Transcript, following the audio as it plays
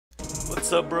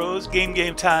What's up, bros?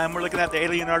 Game time. We're looking at the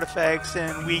alien artifacts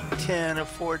in week 10 of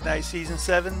Fortnite season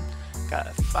 7.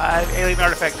 Got 5 alien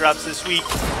artifact drops this week.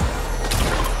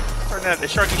 Starting at the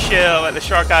Sharky Shell at the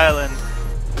Shark Island.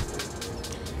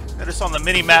 Notice on the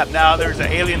mini map now there's an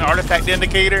alien artifact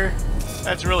indicator.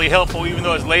 That's really helpful even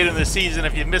though it's late in the season.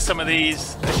 If you miss some of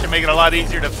these, that should make it a lot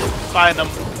easier to find them.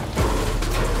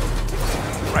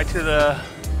 Right to the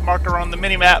marker on the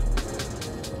mini map.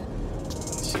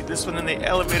 See this one in the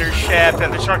elevator shaft at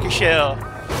the Sharky Shell.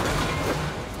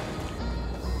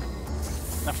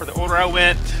 Now for the order I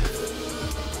went.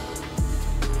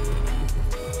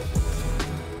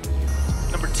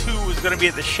 Number 2 is going to be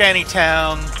at the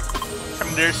Shantytown.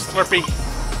 Come there, Slurpee.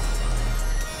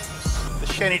 The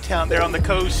Shantytown there on the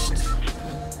coast.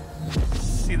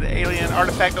 See the alien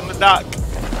artifact on the dock.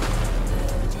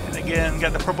 And again,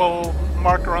 got the purple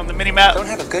marker on the mini map. Don't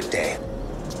have a good day.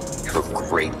 Have a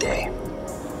great day.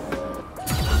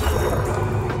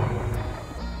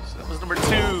 So that was number 2.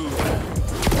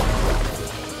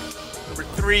 Number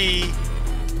 3.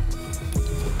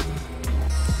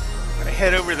 I'm gonna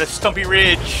head over the Stumpy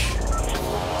Ridge.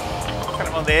 Kind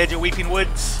of on the edge of Weeping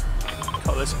Woods.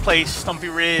 Call this place Stumpy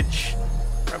Ridge.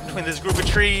 Right between this group of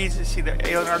trees, you see the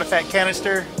alien artifact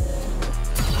canister.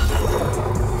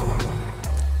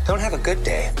 Don't have a good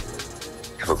day.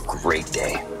 Have a great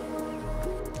day.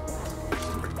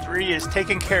 Number 3 is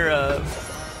taken care of.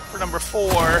 For number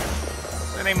 4,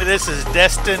 the name of this is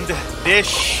Destined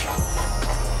Dish.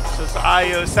 So it's the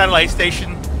IO satellite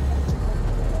station.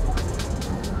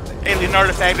 The alien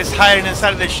artifact is hiding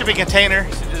inside of the shipping container,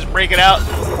 so just break it out.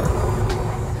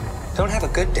 Don't have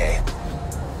a good day.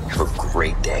 Have a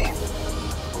great day.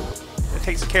 It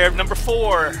takes care of number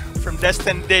 4 from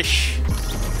Destined Dish.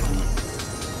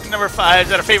 Number 5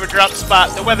 is at a favorite drop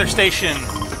spot, the weather station.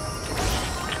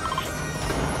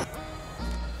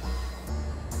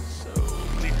 So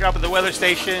when you drop at the weather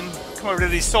station, come over to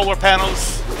these solar panels.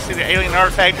 See the alien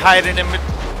artifact hiding in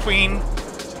between.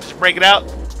 Just break it out.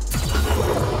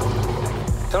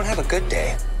 Don't have a good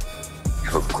day.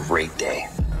 Have a great day.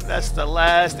 That's the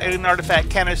last alien artifact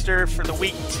canister for the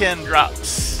week 10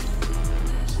 drops.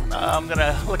 Now I'm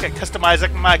gonna look at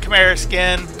customizing my Kymera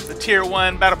skin, the tier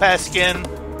 1 battle pass skin.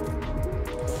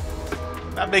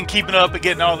 I've been keeping up and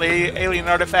getting all the alien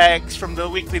artifacts from the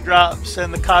weekly drops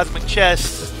and the cosmic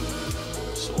chests,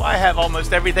 so I have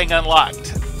almost everything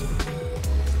unlocked.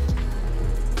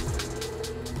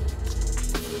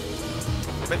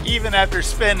 But even after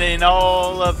spending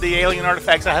all of the alien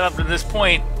artifacts I have up to this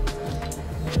point,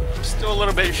 I'm still a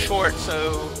little bit short,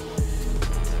 so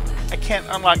I can't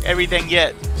unlock everything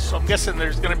yet. So I'm guessing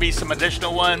there's going to be some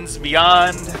additional ones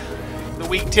beyond the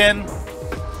week 10.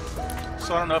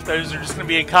 So I don't know if those are just going to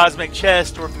be in cosmic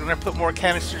chest or if we're going to put more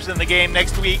canisters in the game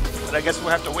next week. But I guess we'll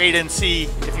have to wait and see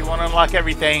if you want to unlock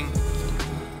everything.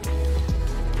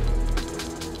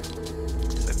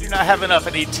 So I do not have enough. I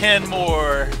need 10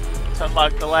 more to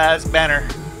unlock the last banner.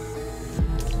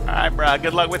 Alright, bro.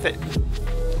 Good luck with it.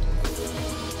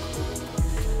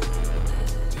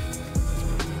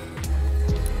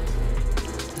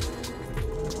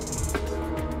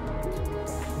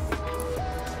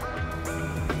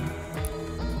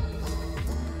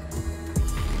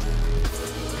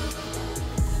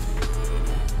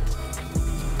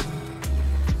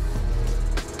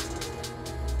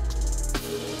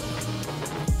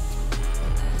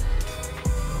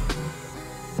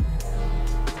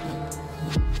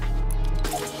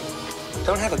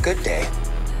 Don't have a good day.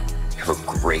 Have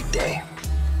a great day.